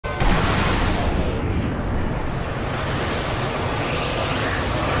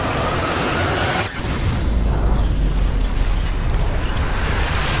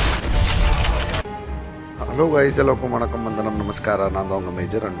Hello guys, welcome, vandanam, namaskara. I am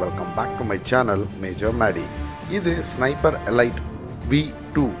Major and welcome back to my channel MAJORMADDY. This is Sniper Elite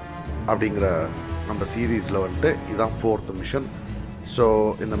V2 அப்படிங்கற நம்ம சீரிஸ்ல வந்து இதான் 4th mission. So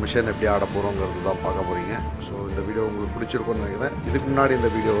இந்த mission எப்படி ஆட போறோம்ங்கிறது தான் பார்க்க போறீங்க. So இந்த வீடியோ உங்களுக்கு பிடிச்சிருக்கும்னு நினைக்கிறேன். இதுக்கு முன்னாடி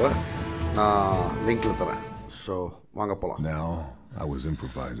இந்த வீடியோவை நான் லிங்க்ல தரேன். So வாங்க போலாம். Now I was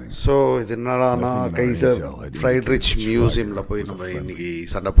improvising. So இது என்னடானா Kaiser Friedrich Muesum ல போய் நம்ம இன்னைக்கு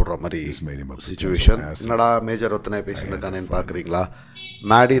சண்டை போடுற மாதிரி சிச்சுவேஷன். என்னடா மேஜர் ஒத்தனை பேசிட்டு இருக்கானேன்னு பார்க்குறீங்களா?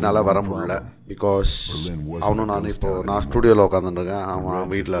 மேடி நல்லா வர முடியல பிகாஸ் அவனும் நான் ஸ்டுடியோவில் உட்காந்துருக்கேன், அவன்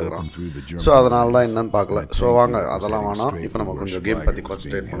வீட்டில் இருக்கிறான். ஸோ அதனால தான் என்னன்னு பார்க்கல. ஸோ வாங்க அதெல்லாம் வேணாம், இப்போ நம்ம கொஞ்சம் கேம் பற்றி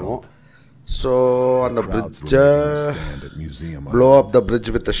கான்சன்ட்ரேட் பண்ணுவோம். So on the bridge, blow up the bridge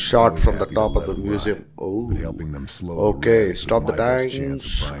with a shot from the top of the museum. Oh, okay, stop the tanks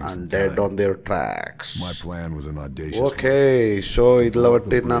and dead on their tracks. My plan was an audacious. Okay, so idla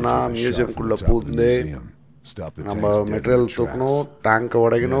vatte nana museum kulla poonde நம்ம material தூக்கணும், டேங்கை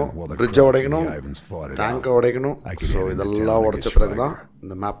உடைக்கணும், பிரிட்ஜை உடைக்கணும், டேங்கை உடைக்கணும். So இதெல்லாம் உடைச்ச பிறகு தான்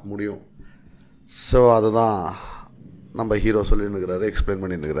இந்த மேப் முடியும். ஸோ அதுதான் நம்ம ஹீரோ சொல்லியிருக்கிறாரு, எக்ஸ்பிளைன்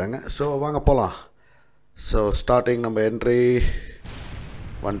பண்ணியிருக்கிறாங்க. ஸோ வாங்க போகலாம். ஸோ ஸ்டார்டிங் நம்ம என்ட்ரி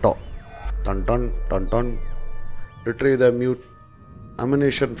வந்துட்டோம். Done done done done retrieve the mute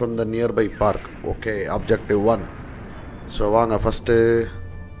ammunition from the nearby park. Okay, objective 1. So வாங்க ஃபஸ்ட்டு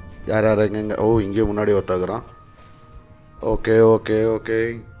யார் யார் எங்கெங்கே. ஓ, இங்கே முன்னாடி ஒருத்தகுறான். Okay okay okay,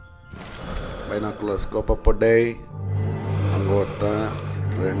 binocular scope அப் டே. அங்கே ஒருத்தன்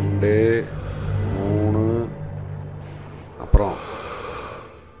 2 3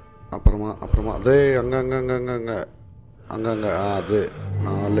 அப்புறமா அதே அங்கங்கே அது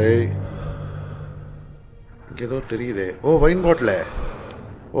 4. இங்கே ஏதோ தெரியுதே. ஓ, வைன் பாட்டில்.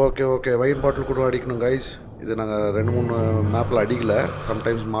 ஓகே ஓகே, வைன் பாட்டில் கூட அடிக்கணும் கைஸ். இது நாங்கள் 2-3 மேப்பில் அடிக்கலை.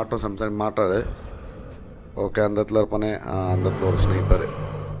 சம்டைம்ஸ் மாட்டோம், சம்டைம்ஸ் மாட்டாது. ஓகே, அந்த இடத்துல இருப்பானே, அந்த இடத்துல ஒரு ஸ்னைப்பரு.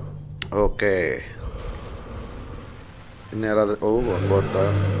 ஓகே, இன்னும் யாராவது. ஓ, அங்கே ஒருத்தா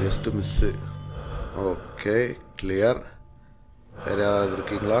ஜஸ்ட்டு மிஸ்ஸு. Okay, clear. வேறு யாராவது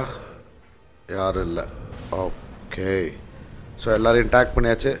இருக்கீங்களா? யாரும் இல்லை. ஓகே, ஸோ எல்லோரையும் டேக்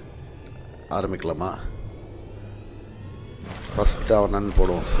பண்ணியாச்சு. ஆரம்பிக்கலாமா? ஃபஸ்ட்டு அவன்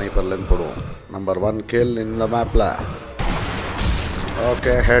போடுவோம், ஸ்னைப்பர்லேருந்து போடுவோம். நம்பர் 1 கில் இந்த மேப்பில்.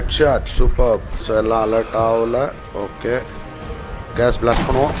 Okay, head shot, super. So எல்லாம் அலர்ட் ஆகல. ஓகே, கேஸ் பிளாஸ்ட்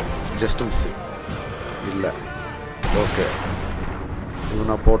பண்ணுவோம். ஜஸ்ட் மிஸ்ஸு இல்லை. ஓகே,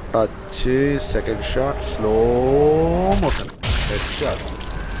 இவனை போட்டாச்சு. Second shot, slow motion, head shot,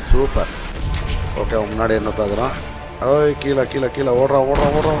 super. Okay, அவன் முன்னாடி என்ன தாக்குறான். ஓய், கீழே கீழே கீழே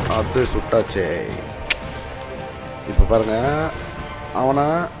ஓடுறான். அது சுட்டாச்சே. இப்போ பாருங்கள், அவனை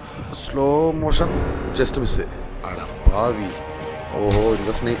ஸ்லோ மோஷன், ஜஸ்ட் மிஸ்ஸு. அட பாவி. ஓஹோ,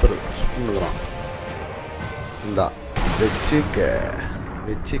 இந்த ஸ்னைப்பர் சுட்டுனுக்குறான். இந்தா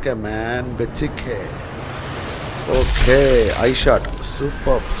வச்சிக்க மேன், வச்சிக்க. ஓகே, ஐ ஷாட்,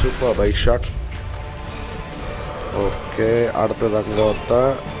 சூப்பர் ஐ ஷாட். ஓகே, அடுத்தது அங்கே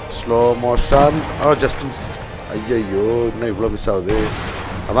ஒருத்தன் ஸ்லோ மோஷன். Just miss. ஐயையோ, இன்னும் இவ்வளோ மிஸ் ஆகுது.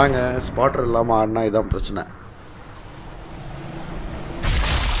 அதாங்க ஸ்பாட்டர் இல்லாமல் ஆடினா இதான் பிரச்சனை.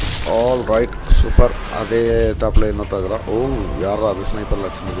 All right, super. அதே டாப்பில் என்ன தகுறான். ஓ, யாரா அது ஸ்னைப்பரில்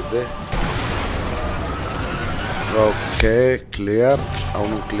அடிச்சுருக்குது. Okay, clear.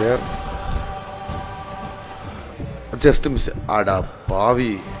 அவனும் கிளியர். Just miss. ஆடா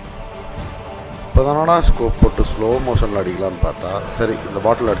பாவி. இப்போ தானடா ஸ்கோப் போட்டு ஸ்லோ மோஷனில் அடிக்கலான்னு பார்த்தா, சரி இந்த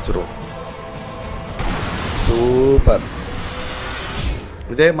பாட்டில் அடிச்சிருவோம். சூப்பர்.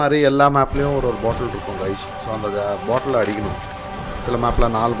 இதே மாதிரி எல்லா மேப்லேயும் ஒரு பாட்டில் இருக்கும் கைஸ். ஸோ அந்த பாட்டில் அடிக்கணும். சில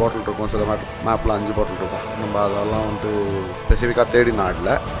மேப்பில் 4 பாட்டில் இருக்கும், சில மேப்பில் 5 பாட்டில் இருக்கும். நம்ம அதெல்லாம் வந்துட்டு ஸ்பெசிஃபிக்காக தேடி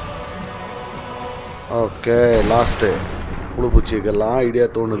நாடில். ஓகே, லாஸ்ட்டு புழு பூச்சிக்கெல்லாம் ஐடியா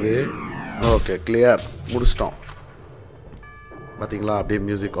தோணுது. ஓகே, கிளியர், முடிச்சிட்டோம். பார்த்தீங்களா, அப்படியே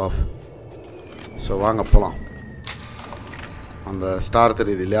மியூசிக் ஆஃப். ஸோ வாங்க போகலாம். அந்த ஸ்டார்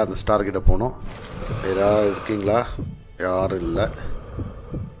தெரியுது இல்லையா, அந்த ஸ்டார்கிட்ட போகணும். வேறு யாராவது இருக்கீங்களா? யாரும் இல்லை.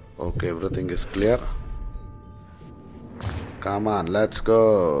 Okay, everything is clear. Come on, let's go.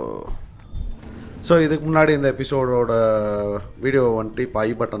 So இதுக்கு முன்னாடி இந்த எபிசோடோட வீடியோ வந்துட்டு இப்போ ஐ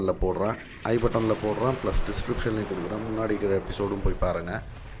பட்டனில் போடுறேன், ப்ளஸ் டிஸ்கிரிப்ஷன்லேயும் கொடுக்குறேன். முன்னாடி இருக்கிற எபிசோடும் போய் பாருங்கள்.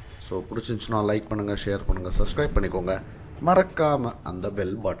 ஸோ பிடிச்சிருந்துச்சுன்னா லைக் பண்ணுங்கள், ஷேர் பண்ணுங்கள், சப்ஸ்கிரைப் பண்ணிக்கோங்க. மறக்காமல் அந்த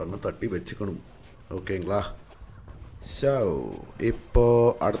பெல் பட்டனை தட்டி வச்சுக்கணும். ஓகேங்களா? ஸோ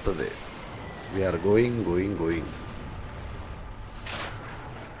இப்போது அடுத்தது we are going.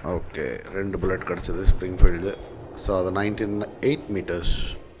 Okay, 2 bullet கிடச்சிது ஸ்ப்ரிங்ஃபீல்டு. ஸோ அது 8 meters.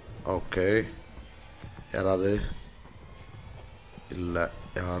 ஓகே, யாராவது இல்லை,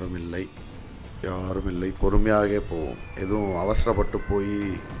 யாரும் இல்லை. யாரும் இல்லை, பொறுமையாகவே போவோம். எதுவும் அவசரப்பட்டு போய்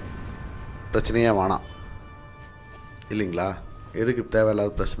பிரச்சனையே வேணாம் இல்லைங்களா? எதுக்கு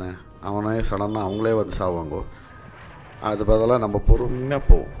தேவையில்லாத பிரச்சனை? அவனே சடனாக அவங்களே வந்து சாவாங்கோ. அது பதிலாக நம்ம பொறுமையாக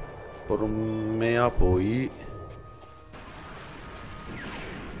போவோம். பொறுமையாக போய்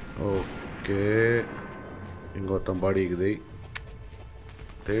ஓகே இங்கே ஒருத்தன் பாடி இருக்குது.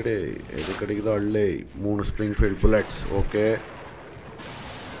 தேடு எது கிடைக்குதோ அள்ளே. 3 ஸ்ப்ரிங்ஃபீல்ட் புல்லட்ஸ். ஓகே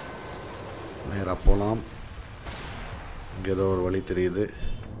நேராக போகலாம். இங்கே ஏதோ ஒரு வழி தெரியுது.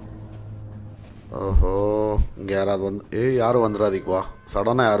 ஓஹோ இங்கே யாராவது வந்து யாரும் வந்துடாதீங்கப்பா,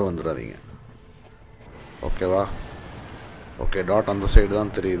 சடனாக யாரும் வந்துடாதீங்க. ஓகேவா? ஓகே டாட் அந்த சைடு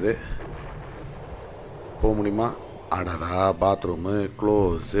தான் தெரியுது. போக முடியுமா? அடடா பாத்ரூமு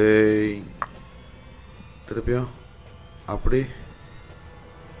க்ளோஸு. திருப்பியும் அப்படி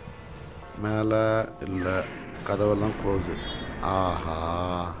மேலே இல்லை, கதவெல்லாம் க்ளோஸு. ஆஹா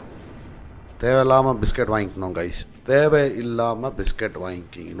தேவையில்லாமல் பிஸ்கட் வாங்கிக்கணும் கைஸ், தேவையில்லாமல் பிஸ்கட்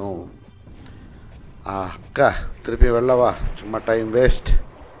வாங்கிக்கணும். அக்கா திருப்பி வெளிலவா, சும்மா டைம் வேஸ்ட்.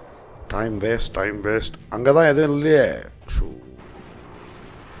 அங்கே தான் எதுவும் இல்லையே. ஷூ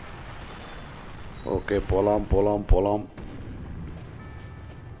ஓகே போகலாம்.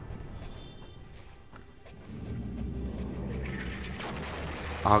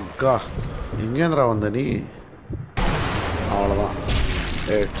 அக்கா எங்கேந்திரா வந்த நீ? அவ்வளோதான்,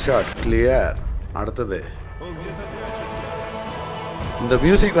 ஹெட்ஷாட் கிளியர். அடுத்தது இந்த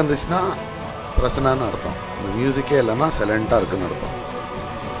மியூசிக் வந்துச்சுன்னா பிரச்சனைன்னு அர்த்தம். இந்த மியூசிக்கே இல்லைன்னா சைலண்ட்டாக இருக்குன்னு அர்த்தம்.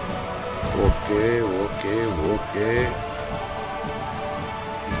 ஓகே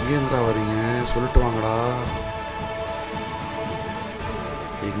எங்கேந்திரா வரீங்க? சொல்லிட்டு வாங்கடா.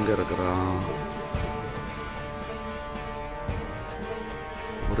 எங்கே இருக்கிறான்?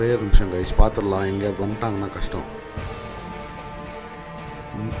 ஒரே நிமிஷம் கைஸ் பார்த்துடலாம். எங்கேயாவது வந்துட்டாங்கன்னா கஷ்டம்.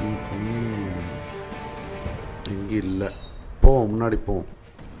 இங்கே இல்லை, போவோம் முன்னாடி போவோம்.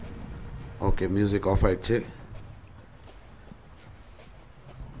 ஓகே மியூசிக் ஆஃப் ஆயிடுச்சு.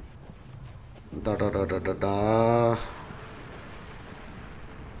 டாடா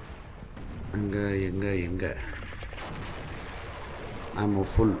எங்க ஆமாம்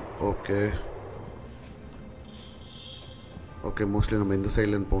ஃபுல். ஓகே மோஸ்ட்லி நம்ம இந்த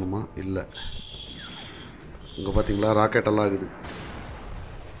சைட்லேருந்து போகணுமா? இல்லை, இங்கே பார்த்தீங்களா ராக்கெட்டெல்லாம் இருக்குது.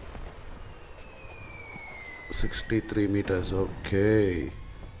 63 மீட்டர்ஸ். ஓகே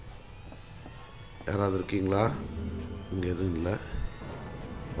யாராவது இருக்கீங்களா? இங்கே எதுவும் இல்லை.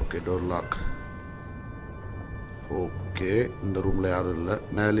 Okay door lock. ஓகே இந்த ரூமில் யாரும் இல்லை.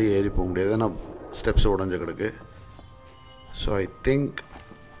 மேலே ஏறி போக முடியாது, ஏன்னா ஸ்டெப்ஸ் உடஞ்ச கிடக்கு. ஸோ ஐ திங்க்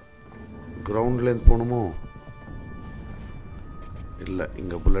கிரவுண்ட்லேருந்து போகணுமோ? இல்லை,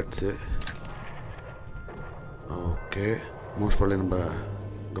 இங்கே புல்லட்ஸு. ஓகே மோஸ்ட் ப்ராபப்லி நம்ம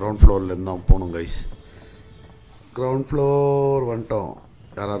கிரவுண்ட் ஃப்ளோர்லேருந்து தான் போகணும் கைஸ். கிரவுண்ட் ஃப்ளோர் வந்துட்டோம்.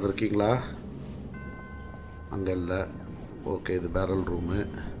 யாராவது இருக்கீங்களா? அங்கே இல்லை. ஓகே இது பேரல் ரூமு.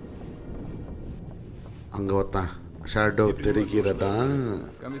 அங்கே ஒருத்தன் ஷேடோ தெரிகிறதா?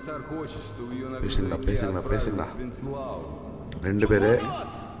 பேசுங்கடா. 2 பேர்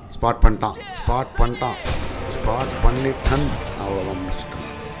ஸ்பாட் பண்ணிட்டான். அவ்வளோதான் முடிச்சிட்டான்.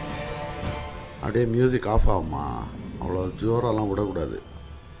 அப்படியே மியூசிக் ஆஃப் ஆகுமா? அவ்வளோ ஜோரெல்லாம் விடக்கூடாது.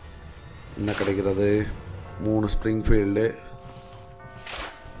 என்ன கிடைக்கிறது? 3 Springfield,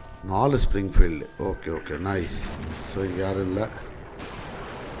 4 Springfield. Okay nice. So இங்கே யாரும் இல்லை.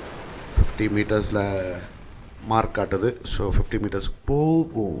 50 மீட்டர்ஸில் மார்க் காட்டுது. ஸோ 50 மீட்டர்ஸ்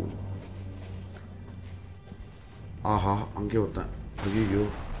போகும். ஆஹா அங்கேயே ஒருத்தன். ஐயோ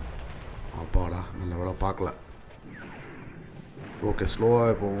அப்பாடா நல்ல வேலை பார்க்கல. ஓகே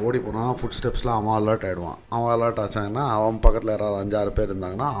ஸ்லோவாக இப்போ ஓடி போனால் ஃபுட் ஸ்டெப்ஸ்லாம் அவன் அலர்ட் ஆகிடுவான். அவன் அலர்ட் ஆச்சாங்கன்னா அவன் பக்கத்தில் யாராவது 5-6 பேர்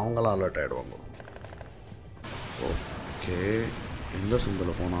இருந்தாங்கன்னா அவங்களாம் அலர்ட் ஆகிடுவாங்க. ஓகே எந்த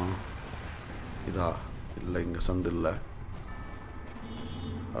சந்தில் போனால் இதா? இல்லை இங்கே சந்து இல்லை.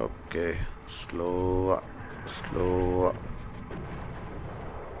 ஓகே ஸ்லோவாக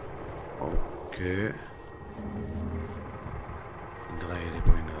ஓகே இங்கே தான் ஏறி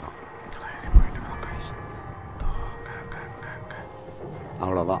போயின்னுக்கிறான்.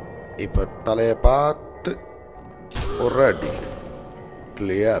 அவ்வளோதான். இப்போ தலையை பார்த்து ஒரு அடி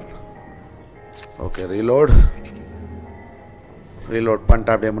கிளியர். ஓகே ரீலோட்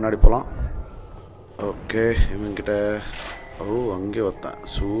பண்ணிட்டு அப்படியே முன்னாடி போகலாம். ஓகே இவங்கிட்ட அங்கே வைத்தேன்.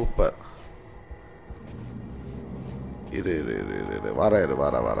 சூப்பர். இரு வர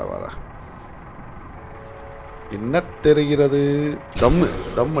என்ன தெரிகிறது?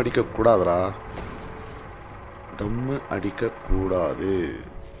 தம் அடிக்கக்கூடாதுரா. தம்மு அடிக்கக்கூடாது.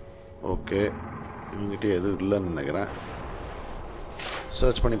 ஓகே இவங்கிட்ட எதுவும் இல்லைன்னு நினைக்கிறேன்.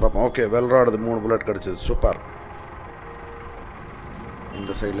 சர்ச் பண்ணி பார்ப்போம். ஓகே, வெல்ராடு 3 புல்லட் கிடச்சிது. சூப்பர்.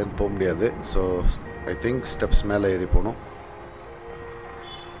 இந்த சைட்லேருந்து போக முடியாது. ஸோ ஐ திங்க் ஸ்டெப்ஸ் மேலே ஏறி போகணும்.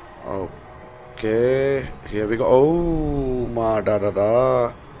 Okay, here we go. ஓ மாடாடா,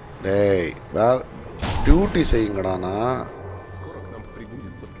 டேய் வேர் டியூட்டி செய்யுங்கடாண்ணா.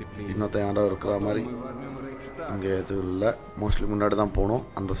 இன்னொருத்த யாரோ இருக்கிற மாதிரி. இங்கே எதுவும் இல்லை. மோஸ்ட்லி முன்னாடி தான் போகணும்.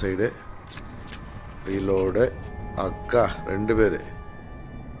 அந்த சைடு ரீலோடு. அக்கா 2 பேர்.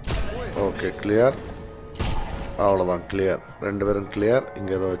 Okay, clear. அவ்வளோதான், கிளியர். 2 பேரும் கிளியர்.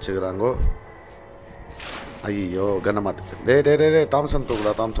 இங்கே ஏதோ வச்சுக்கிறாங்கோ. ஐயோ, கண்ணை மாற்று. டே தாம்சன்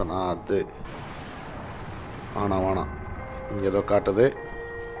தூக்குடா, தாம்சன். அது வேணாம். இங்கே ஏதோ காட்டுது.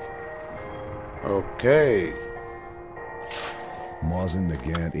 ஓகே,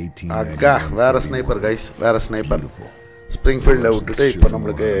 அக்கா வேற ஸ்னைப்பர் கைஸ், வேற ஸ்னைப்பர். ஸ்ப்ரிங்ஃபீல்டை விட்டுட்டு இப்போ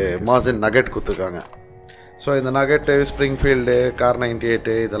நம்மளுக்கு மாசின் நகெட் கொடுத்துருக்காங்க. ஸோ இந்த நகெட்டு, ஸ்ப்ரிங்ஃபீல்டு, கார்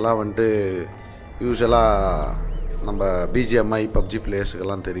 98 இதெல்லாம் வந்துட்டு யூஸ்வலாக நம்ம பிஜிஎம்ஐ பப்ஜி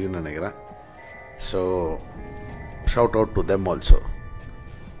பிளேயர்ஸுக்கெல்லாம் தெரியும்னு நினைக்கிறேன். So shout out to them also.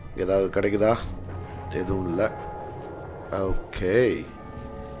 ஏதாவது கிடைக்குதா? எதுவும் இல்லை. ஓகே,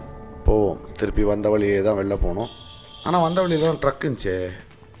 போவோம். திருப்பி வந்த வழியே தான் வெளில போகணும். ஆனால் வந்த வழியில் தான் ட்ரக் இருந்துச்சே.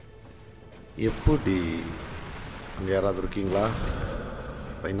 எப்படி? அங்கே யாராவது இருக்கீங்களா?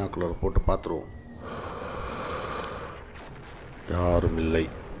 பைனாக்குலர் போட்டு பார்த்துருவோம். யாரும் இல்லை.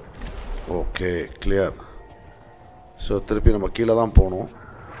 Okay, clear. ஸோ திருப்பி நம்ம கீழே தான் போகணும்.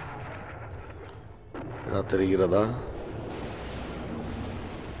 ஏதாவது தெரிகிறதா?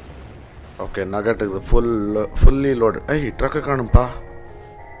 Okay, நகட்டுக்கு fully load. ஐய், ட்ரக்கை காணும்பா.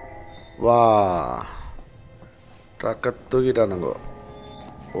 வா, ட்ரக்கை தூக்கிட்டானுங்க.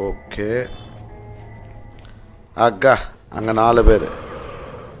 ஓகே, அக்கா அங்கே 4 பேர்.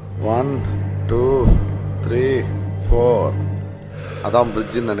 1 2 3 4. அதான்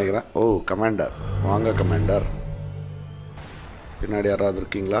பிரிட்ஜுன்னு நினைக்கிறேன். ஓ, கமாண்டர். வாங்க கமாண்டர். பின்னாடி யாராவது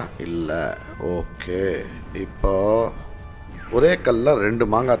இருக்கீங்களா? இல்லை. ஓகே, இப்போ ஒரே கல்லில் 2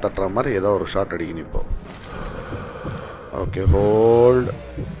 மாங்காய் தட்டுற மாதிரி ஏதோ ஒரு ஷாட் அடிக்கணும் இப்போ. Okay,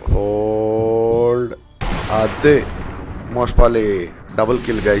 hold. அது most poly double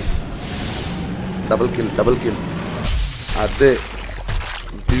kill guys. Double kill. அது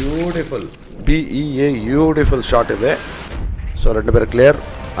பியூட்டிஃபுல். பியூட்டிஃபுல் ஷாட் இது. ஸோ 2 பேர் கிளியர்.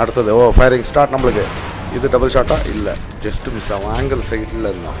 அடுத்தது ஓ ஃபயரிங் ஸ்டார்ட். நம்மளுக்கு இது டபுள் ஷாட்டா? இல்லை, ஜஸ்ட் மிஸ் ஆகும். ஆங்கிள் சைடில்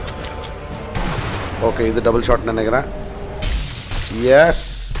இருந்தான். ஓகே, இது டபுள் ஷாட் நினைக்கிறேன்.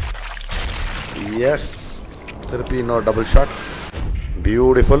 எஸ். திருப்பி இன்னொரு double shot.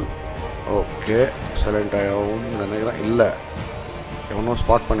 Beautiful. Okay, silent ஆகும் நினைக்கிறேன். இல்லை, எவனோ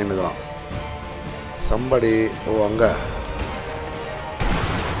ஸ்பாட் பண்ணின்னுக்கிறான். சம்படி. ஓ, அங்கே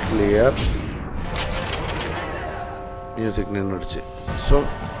clear. Music நின்றுடுச்சு. So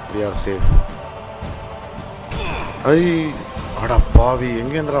we are safe. ஐ அடா பாவி,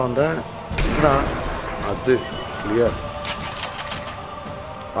 எங்கேந்திரா வந்த? என்னடா அது? கிளியர்.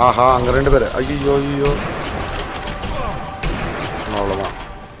 ஆஹா, அங்கே 2 பேர். ஐயோ. அவ்வளோதான்,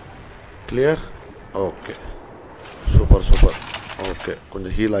 கிளியர். Okay, super. ஓகே,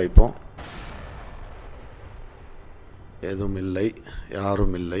 கொஞ்சம் ஹீல் ஆகிப்போம். எதுவும் இல்லை,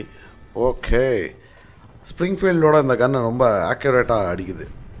 யாரும் இல்லை. ஓகே, ஸ்ப்ரிங்ஃபீல்டோட இந்த கன்னை ரொம்ப ஆக்யூரேட்டாக அடிக்குது.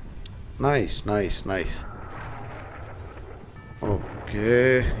 நைஸ். ஓகே,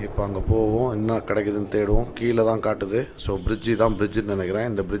 இப்போ அங்கே போவோம். என்ன கிடைக்குதுன்னு தேடுவோம். கீழே தான் காட்டுது. ஸோ பிரிட்ஜுன்னு நினைக்கிறேன்.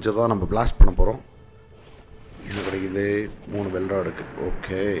 இந்த பிரிட்ஜை தான் நம்ம பிளாஸ்ட் பண்ண போகிறோம். என்ன கிடைக்குது? 3 வெல்ராடுக்கு.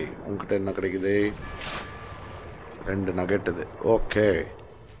 ஓகே, உங்ககிட்ட என்ன கிடைக்குது? 2 நகெட்டுது. ஓகே,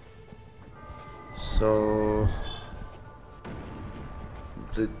 ஸோ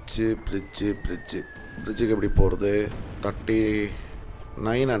பிரிட்ஜுக்கு எப்படி போகிறது?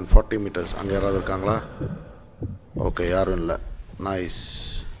 39 and 40 meters. அங்கே யாராவது இருக்காங்களா? ஓகே, யாரும் இல்லை. நைஸ்.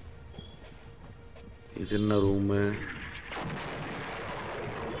 இது என்ன ரூமு?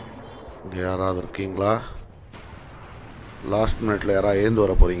 இங்கே யாராவது இருக்கீங்களா? லாஸ்ட் மினிட்ல யாராவது ஏந்து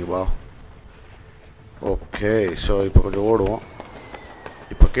வர போகிறீங்கப்பா? ஓகே, ஸோ இப்போ கொஞ்சம் ஓடுவோம்.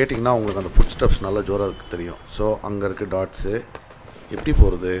 இப்போ கேட்டிங்கன்னா உங்களுக்கு அந்த ஃபுட் ஸ்டெப்ஸ் நல்லா ஜோராக தெரியும். ஸோ அங்கே இருக்குது டாட்ஸு. எப்படி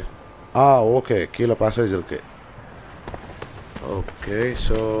போகிறது? ஓகே, கீழே பேசேஜ் இருக்குது. ஓகே,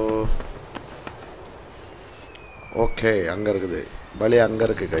 ஸோ ஓகே, அங்கே இருக்குது வழி. அங்கே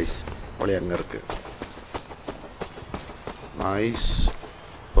இருக்குது கைஸ், வழி அங்கே இருக்குது. நைஸ்.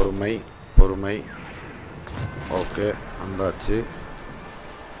 பொறுமை. ஓகே, வந்தாச்சு.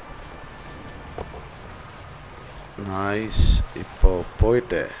 நைஸ். இப்போ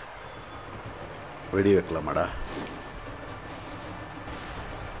போயிட்டு வெடி வைக்கலாமாடா?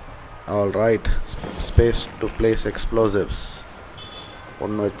 All right, space to place explosives.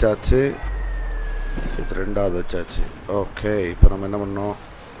 ஒன்று வச்சாச்சு, இது ரெண்டாவது வச்சாச்சு. ஓகே, இப்போ நம்ம என்ன பண்ணோம்?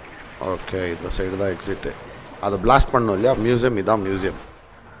 ஓகே, இந்த சைடு தான் எக்ஸிட்டு. அதை பிளாஸ்ட் பண்ணோம் இல்லையா? மியூசியம், இதான் மியூசியம்.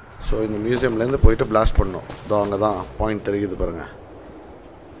 ஸோ இந்த மியூசியம்லேருந்து போயிட்டு பிளாஸ்ட் பண்ணோம். இதோ அங்கே தான் பாயிண்ட் தெரியுது பாருங்கள்.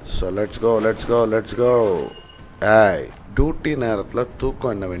 So let's go let's go let's go. ஏய், டியூட்டி நேரத்தில்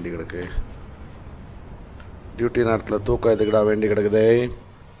தூக்கம் என்ன வேண்டி கிடக்கு? டியூட்டி நேரத்தில் தூக்கம் எதுக்குடா வேண்டி கிடக்குதே?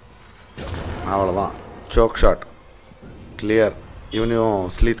 அவ்வளோதான், சோக் ஷாட் கிளியர். இவனையும்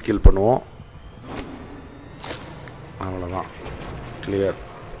ஸ்லீத் கில் பண்ணுவோம். அவ்வளோதான், கிளியர்.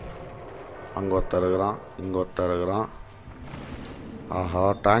 அங்கே ஒருத்தர் இருக்கிறான், இங்கே ஒருத்தர் இருக்கிறான். ஆஹா,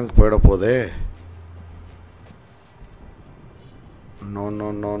 டேங்க் போயிட போதே. No no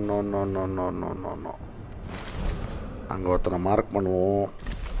no no no no no no no no. அங்கே ஒருத்தனை மார்க் பண்ணுவோம்.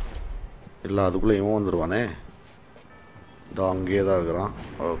 இல்லை, அதுக்குள்ளே இவன் வந்துடுவானே. இதோ அங்கேயே தான் இருக்கிறான்.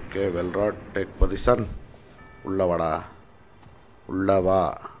 Okay, Welrod take position. உள்ள வாடா, உள்ள வா.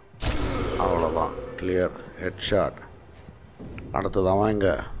 அவ்வளோதான், கிளியர். Head shot. அடுத்ததான்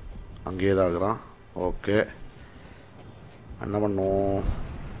இங்கே அங்கேயே தான் இருக்கிறான். ஓகே, என்ன பண்ணுவோம்?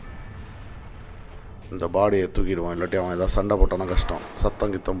 இந்த பாடியை தூக்கிடுவோம். இல்லாட்டி அவன் ஏதாவது சண்டை போட்டானா கஷ்டம்,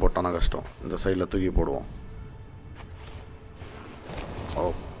 சத்தம் கித்தம் போட்டானா கஷ்டம். இந்த சைடில் தூக்கி போடுவோம்.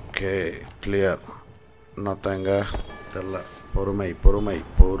 Okay, clear. இன்னொருத்தன் எங்கே தெரில. பொறுமை பொறுமை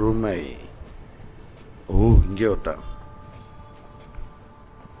பொறுமை. ஓ, இங்கே ஒருத்தன்.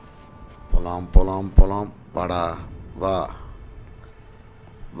 போலாம் போலாம் போலாம். வாடா, வா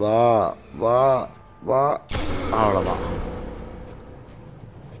வா வா வா. அவ்வளோதான்,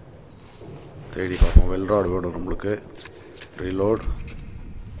 தேடி பார்ப்போம். வெல்ராட் வேணும் நம்மளுக்கு. ரீலோட்.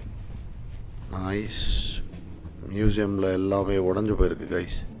 நைஸ். மியூசியமில் எல்லாமே உடஞ்சி போயிருக்கு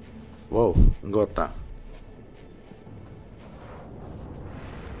கைஸ். ஓ, இங்கே ஒருத்தன்.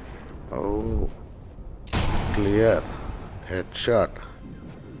 ஓ, கிளியர். Head shot.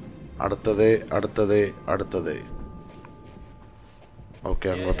 அடுத்தது அடுத்தது அடுத்தது. ஓகே,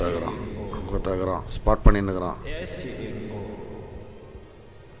 அங்கே தாக்குறான், அங்கே தாக்குறான். ஸ்பாட் பண்ணின்னுக்குறான்.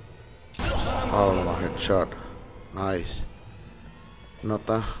 அவ்வளோதான், ஹெட் ஷாட். நைஸ்.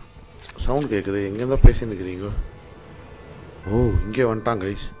 இன்னொத்தான் சவுண்ட் கேட்குது. எங்கேருந்தோ பேசின்னு இருக்கிறீங்க? ஓ, இங்கே வந்துட்டான்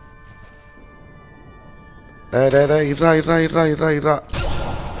கைஸ். டே இரா இரா இரா இரா இரா.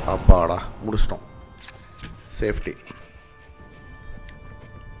 அப்பாடா, முடிச்சிட்டோம். சேஃப்டி.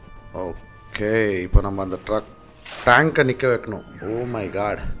 ஓகே, இப்போ நம்ம அந்த டேங்கை நிற்க வைக்கணும். Oh my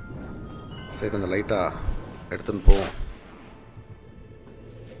God. சரி, கொஞ்சம் லைட்டாக எடுத்துன்னு போவோம்.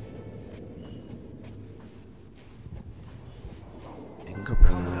 எங்கே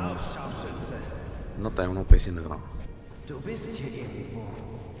போகணும்? இன்னும் தயவனும் பேசின்னு இருக்கிறான்.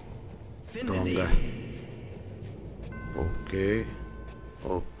 வாங்க. Okay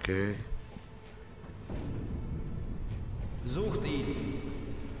okay.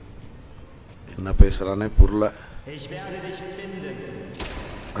 என்ன பேசுகிறானே புரியல.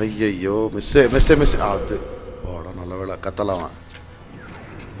 ஐயையோ, மிஸ்ஸு மிஸ்ஸு மிஸ். அது வாடா, நல்ல வேலை கத்தலாம்.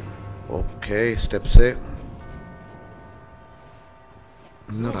 Okay, steps.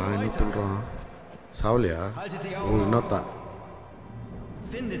 என்னடா என்ன சொல்கிறான்? சாவலியா? ஓ, இன்னொத்தான்.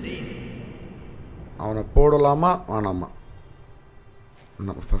 அவனை போடலாமா வேணாமா?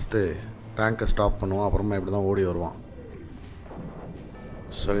 நம்ம ஃபஸ்ட்டு டேங்கை ஸ்டாப் பண்ணுவோம், அப்புறமா இப்படி தான் ஓடி வருவான்.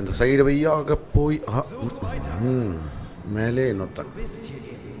 ஸோ இந்த சைடு வழியாக போய் மேலே இன்னொருத்தன்.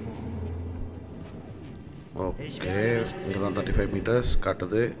 ஓகே, இங்கே தான் 35 மீட்டர்ஸ்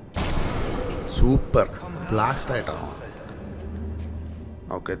காட்டுது. சூப்பர், பிளாஸ்ட் ஆகிட்டான்.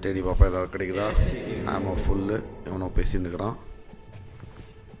 ஓகே, தேடி பாப்பா ஏதாவது கிடைக்குதா? ஆமாம், ஃபுல்லு. இவனோ பேசின்னு இருக்கிறான்.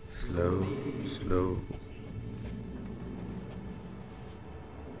 Slow slow.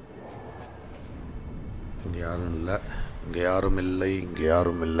 இங்கே யாரும் இல்லை, இங்கே யாரும் இல்லை, இங்கே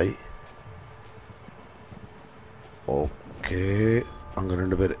யாரும் இல்லை. ஓகே, அங்கே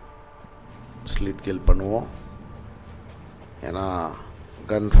 2 பேர். ஸ்லீத் கில் பண்ணுவோம். ஏன்னா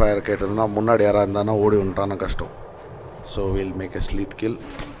கன் ஃபயர் கேட்டதுன்னா முன்னாடி யாராக இருந்தானா ஓடி வந்துட்டானா கஷ்டம். So will make a ஸ்லீத் kill.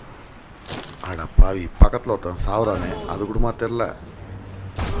 அடா பாவி, பக்கத்தில் ஒருத்தன் சாவுறானே, அது கூடமா தெரில.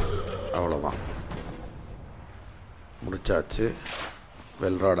 அவ்வளோதான், முடிச்சாச்சு.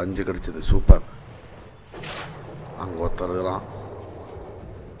 வெல்ராட் 5 கிடச்சிது. சூப்பர். அங்கே ஒருத்தர் இருக்கிறான்.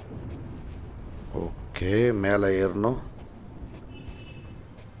 ஓகே, மேலே ஏறணும்.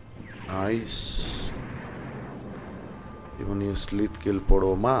 நைஸ். இவனையும் ஸ்லீத் கில்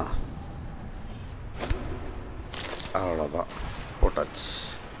போடுவோமா? அவ்வளோதான், போட்டாச்சு.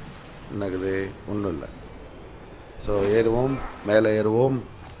 என்னக்குது? ஒன்றும் இல்லை. ஸோ ஏறுவோம், மேலே ஏறுவோம்,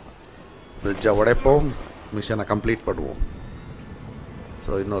 பிரிட்ஜை உடைப்போம், மிஷனை கம்ப்ளீட் பண்ணுவோம்.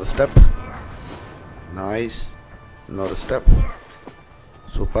 ஸோ இன்னொரு ஸ்டெப். நைஸ். இன்னொரு ஸ்டெப்.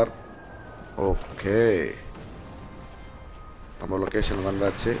 சூப்பர். ஓகே, நம்ம லொக்கேஷன்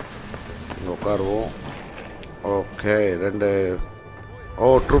வந்தாச்சு. இங்கே உட்காருவோம். ஓகே, 2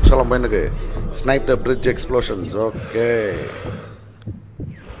 ட்ரூப்ஸ் எல்லாம் போயிருக்கு. Snipe the bridge explosions. Okay,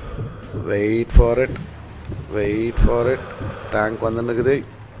 wait for it. Tank வந்துன்னுக்குது.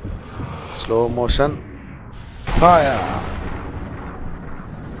 Slow motion fire.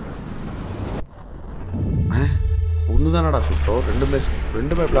 ஒன்று தானடா சுட்டோம்,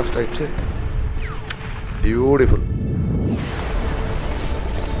 ரெண்டுமே பிளாஸ்ட் ஆயிடுச்சு. Beautiful.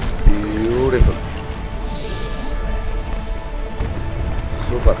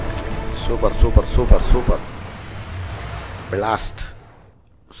 Super blast.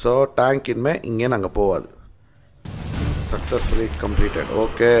 So tank இனிமே இங்கே நாங்கள் போகாது. Successfully completed.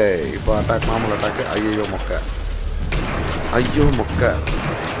 ஓகே, இப்போ அட்டாக், நார்மல் அட்டாக்கு. ஐயோ மொக்க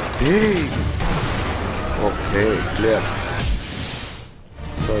டேய். Okay, clear.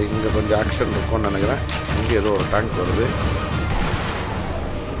 ஸோ இங்கே கொஞ்சம் ஆக்ஷன் இருக்கும்னு நினைக்கிறேன். இங்கே ஏதோ ஒரு டேங்க் வருது.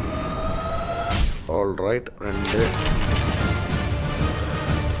 ஆல் ரைட், 2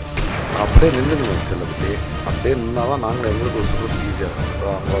 அப்படியே நின்றுங்க. சிலபடி அப்படியே நின்னா தான் நாங்கள் எங்களுக்கு சொல்கிறது ஈஸியாக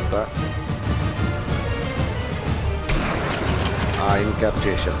இருக்கும். அங்கே ஒருத்தன்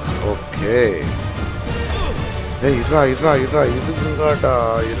இன்கேப்சேஷன். ஓகே,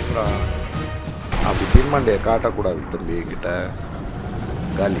 இருங்கடா. அப்படி பின்மாண்டியை காட்டக்கூடாது தம்பி, என்கிட்ட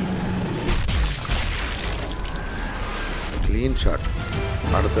காலி. Clean shot.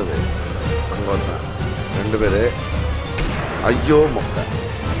 அடுத்தது அங்கே ஒருத்தன், 2 பேர். ஐயோ மொக்க.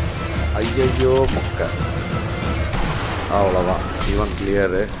 அவ்வளோதான், இவன்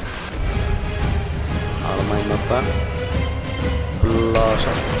கிளியரு. அவ்வளோதான், இன்னொருத்தான் ஃபுல்லாக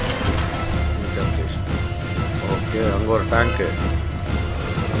ஷாட். ஓகே, அங்கே ஒரு டேங்க்கு.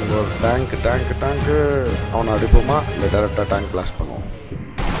 அவனை அடிப்போமா இல்லை டேரெக்டாக டேங்க் பிளாஸ்ட் பண்ணுவோம்?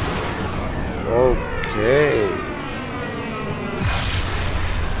 Okay,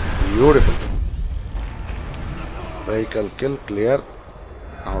 beautiful. Vehicle kill, clear.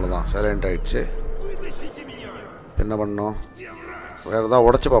 அவ்வளோதான், சைலண்ட் ஆகிடுச்சு. என்ன பண்ணோம்? வேறு எதாவது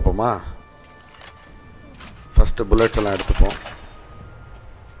உடச்சி பார்ப்போமா? ஃபஸ்ட்டு புல்லட்ஸ் எல்லாம் எடுத்துப்போம்.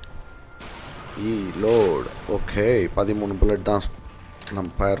 லோட். ஓகே, 13 புல்லட் தான் நம்ம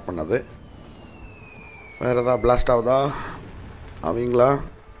ஃபயர் பண்ணது. வேறு எதாவது பிளாஸ்ட் ஆகுதா அவங்களா?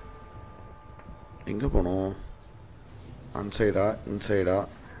 எங்கே போகணும்? அன்சைடா இன்சைடா?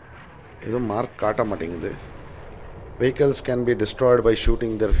 எதுவும் மார்க் காட்ட மாட்டேங்குது. vehicles can be destroyed by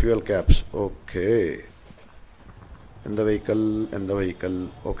shooting their fuel caps. Okay, எந்த வெஹிக்கல்?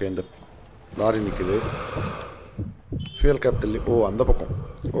 ஓகே, இந்த லாரி நிற்குது. ஃபியூல் கேப் தள்ளி. அந்த பக்கம்.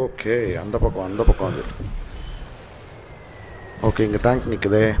 ஓகே, அந்த பக்கம் அது. ஓகே, இங்கே டேங்க்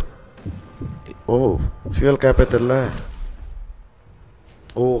நிற்குதே. ஃபியூல் கேப்பே தெரில.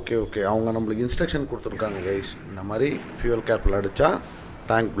 ஓகே, அவங்க நம்மளுக்கு இன்ஸ்ட்ரக்ஷன் கொடுத்துருக்காங்க கைஸ். இந்த மாதிரி ஃபியூல் கேப்பில் அடித்தா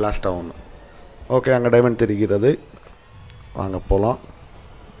டேங்க் பிளாஸ்ட் ஆகணும். ஓகே, அங்கே டைமண்ட் தெரிகிறது. வாங்க போகலாம்.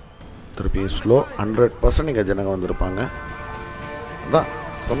 திருப்பி ஸ்லோ. 100% இங்கே ஜனங்க வந்திருப்பாங்க. அதான்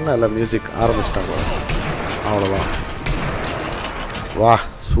சொன்னேன்ல, மியூசிக் ஆரம்பிச்சிட்டாங்க. அவ்வளோதான். வா,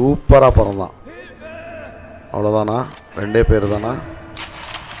 சூப்பராக பிறந்தான். அவ்வளோதானா? 2 பேர் தானா?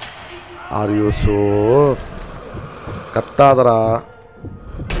 Are you so?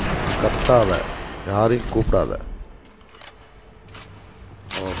 கத்தாத, யாரையும் கூப்பிடாத.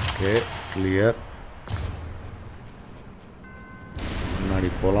 Okay, clear. முன்னாடி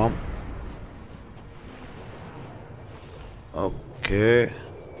போகலாம். ஓகே,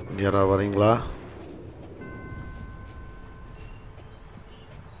 யாரா வரீங்களா?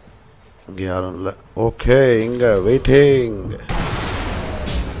 இங்கே யாரும் இல்லை. ஓகே, இங்கே வெயிட்டிங்.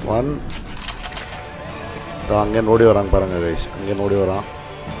 1 அங்கே ஓடி வராங்க பாருங்க கைஸ். அங்கே ஓடி வரான்.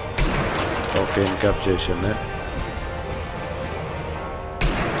 ஓகே, இன்கேப்சேஷனு.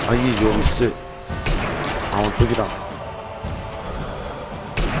 ஐயோ மிஸ்ஸு. அவன் தூக்கிட்டான்.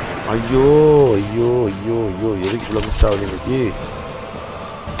 ஐயோ எதுக்கு இவ்வளோ மிஸ் ஆகுது இன்னைக்கு?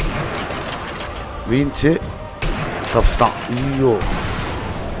 வீழ்ச்சி தப்பிச்சிட்டான். ஐயோ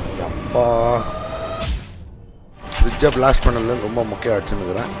அப்பா, ஃப்ரிட்ஜை பிளாஸ்ட் பண்ணல ரொம்ப முக்கியம்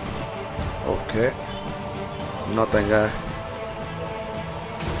ஆயிடுச்சுன்னுக்கிறேன். ஓகே, இன்னொருத்தங்க.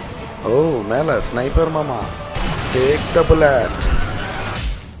 மேலே ஸ்னைப்பர் மாமா. Take the bullet.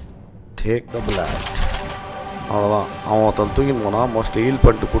 அவ்வளோதான். அவன் ஒருத்தன் தூக்கின்னு போனான். மோஸ்ட்லி ஹீல்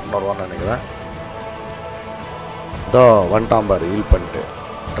பண்ணிட்டு கூட்டின்னு வருவான்னு நினைக்கிறேன். வந்துட்டான் பாரு, ஹீல் பண்ணிட்டு.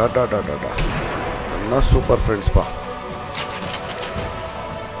 டாடா என்ன சூப்பர் ஃப்ரெண்ட்ஸ்ப்பா.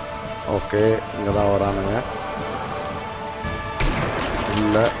 ஓகே, இங்கே தான் வரானுங்க.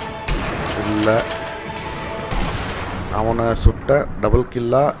 இல்லை அவனை சுட்ட double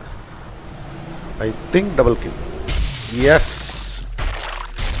Killa I think double kill S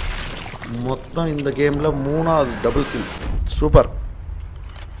மொத்தம் இந்த கேமில் 3வது double kill super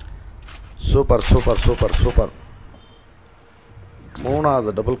super super super super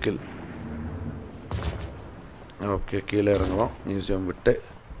 3வது டபுள் கில் ஓகே கீழே இறங்குவோம் மியூசியம் விட்டு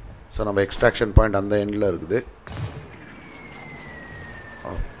ஸோ நம்ம எக்ஸ்ட்ராக்ஷன் பாயிண்ட் அந்த எண்டில் இருக்குது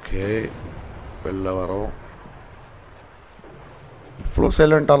ஓகே வெளில வரோம் இவ்வளோ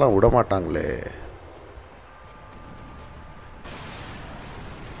சைலண்ட்டாலாம் விட மாட்டாங்களே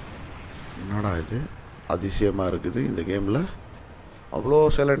என்னடா இது அதிசயமாக இருக்குது இந்த கேமில் அவ்வளோ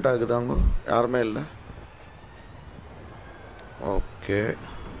சைலண்ட்டாக இருக்குதாங்க யாருமே இல்லை ஓகே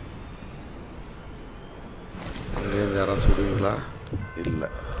அங்கேருந்து யாராவது சுடுவீங்களா இல்லை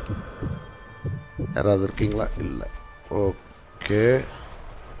யாராவது இருக்கீங்களா இல்லை ஓகே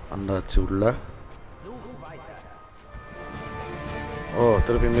வந்தாச்சு உள்ள ஓ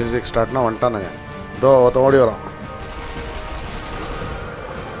திருப்பி மியூசிக் ஸ்டார்ட்னா வந்துட்டானுங்க இதோ ஒருத்த ஓடி வரோம்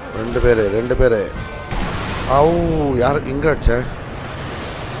 2 பேர் ஆவு யாருக்கு இங்கே அடிச்சேன்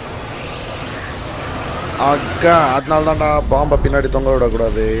அக்கா அதனால தான்டா பாம்பை பின்னாடி தொங்க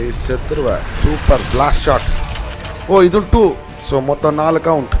விடக்கூடாது செத்துருவேன் சூப்பர் பிளாஸ்ட் ஷாட் ஓ இதுவும் 2 ஸோ மொத்தம் 4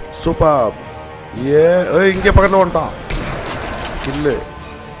 கவுண்ட் சூப்பர் இங்கே பக்கத்தில் வந்துட்டான் கில்லு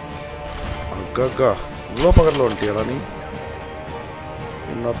அக்கா இவ்வளோ பக்கத்தில் வந்துட்டியாடா நீ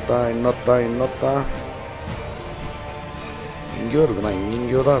இன்னொத்தான் இங்கேயோ இருக்குண்ணா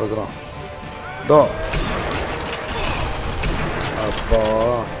இங்கேயோ தான் இருக்கிறான் தோ அப்பா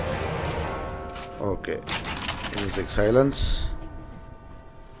ஓகே மியூசிக் சைலன்ஸ்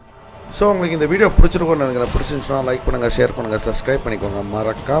ஸோ உங்களுக்கு இந்த வீடியோ பிடிச்சிருக்கோன்னு நினைக்கிறேன் பிடிச்சிருந்துச்சுன்னா லைக் பண்ணுங்கள் ஷேர் பண்ணுங்கள் சப்ஸ்கிரைப் பண்ணிக்கோங்க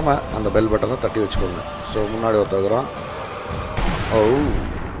மறக்காமல் அந்த பெல் பட்டனை தட்டி வச்சுக்கோங்க ஸோ முன்னாடி ஒருத்தவங்கிறான் ஓ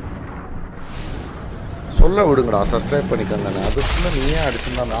சொல்ல விடுங்கடா சப்ஸ்கிரைப் பண்ணிக்கோங்க அதுக்குள்ளே நீயே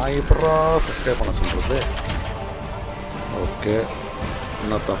அடிச்சுருந்தா நான் எப்படா சப்ஸ்கிரைப் பண்ண சொல்கிறது ஓகே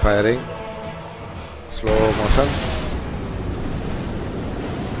இன்னொருத்தன் ஃபயரிங் ஸ்லோ மோஷன்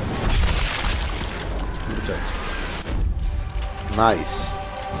நைஸ்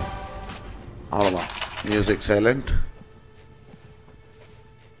அவ்வளோதான் மியூசிக் சைலண்ட்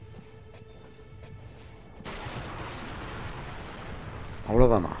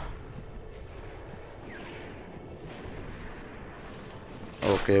அவ்வளோதானா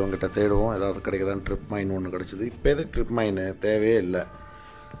ஓகே இவங்ககிட்ட தேடுவோம் ஏதாவது கிடைக்குதான்னு ட்ரிப் மைன் ஒன்று கிடச்சிது இப்போ எதுக்கு ட்ரிப் மைனு தேவையே இல்லை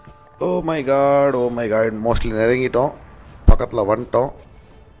ஓ மை காட் மோஸ்ட்லி நெருங்கிட்டோம் பக்கத்தில் வந்துட்டோம்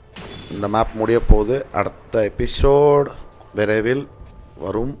இந்த மேப் முடிய போகுது அடுத்த எபிசோட் விரைவில்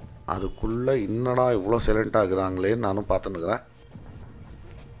வரும் அதுக்குள்ளே இன்னடா இவ்வளோ சைலண்ட்டாக இருக்கிறாங்களேன்னு நானும் பார்த்துன்னுக்குறேன்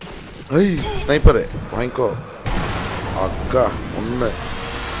ஐய் ஸ்னைப்பரு வாங்கிக்கோ அக்கா ஒன்று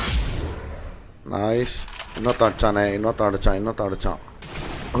நைஸ் இன்னொருத்தான் அடித்தான்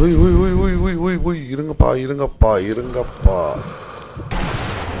Y Y Y Y Y Y Y இருங்கப்பா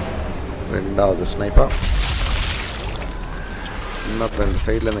 2வது ஸ்னைப்பர் இன்னொருத்தன்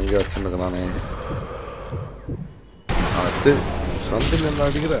சைடில் எங்கேயோ வச்சுருக்குறானே அது சந்தில் என்ன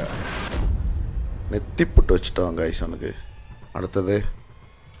அடிக்கிற நெத்தி புட்டு வச்சுட்டான் கைஸ் அவனுக்கு அடுத்தது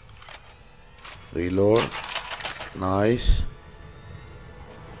ரீலோட் நைஸ்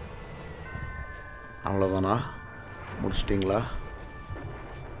அவ்வளோதானா முடிச்சிட்டிங்களா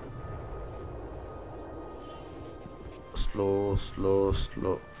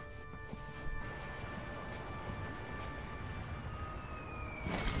ஸ்லோ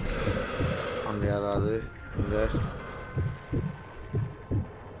அங்கே யாராவது இங்கே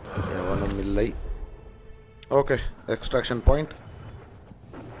எவனும் இல்லை okay extraction point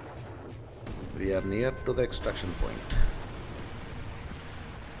we are near to the extraction point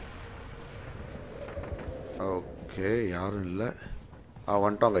okay யாரும் இல்லை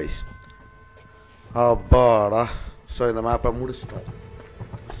வந்துட்டோம் கைஸ் அப்பாடா ஸோ இந்த மேப்பை முடிச்சிட்டோம்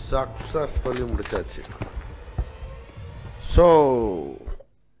சக்ஸஸ்ஃபுல்லி முடிச்சாச்சு ஸோ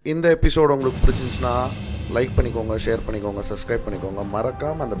இந்த எபிசோடு உங்களுக்கு பிடிச்சிருந்துச்சுன்னா லைக் பண்ணிக்கோங்க ஷேர் பண்ணிக்கோங்க சப்ஸ்கிரைப் பண்ணிக்கோங்க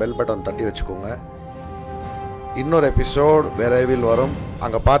மறக்காமல் அந்த பெல் பட்டன் தட்டி வச்சுக்கோங்க இன்னொரு எபிசோட் விரைவில் வரும்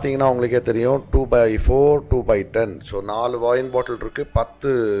அங்கே பார்த்தீங்கன்னா உங்களுக்கே தெரியும் 2x4 2x10 ஸோ 4 வாயின் பாட்டில் இருக்குது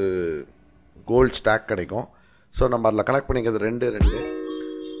 10 கோல்ட் ஸ்டாக் கிடைக்கும் ஸோ நம்ம அதில் கனெக்ட் பண்ணிக்கிறது 2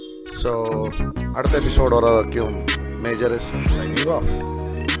 ஸோ அடுத்த எபிசோட் வர வரைக்கும் மேஜர் இஸ் சைனிங் ஆஃப்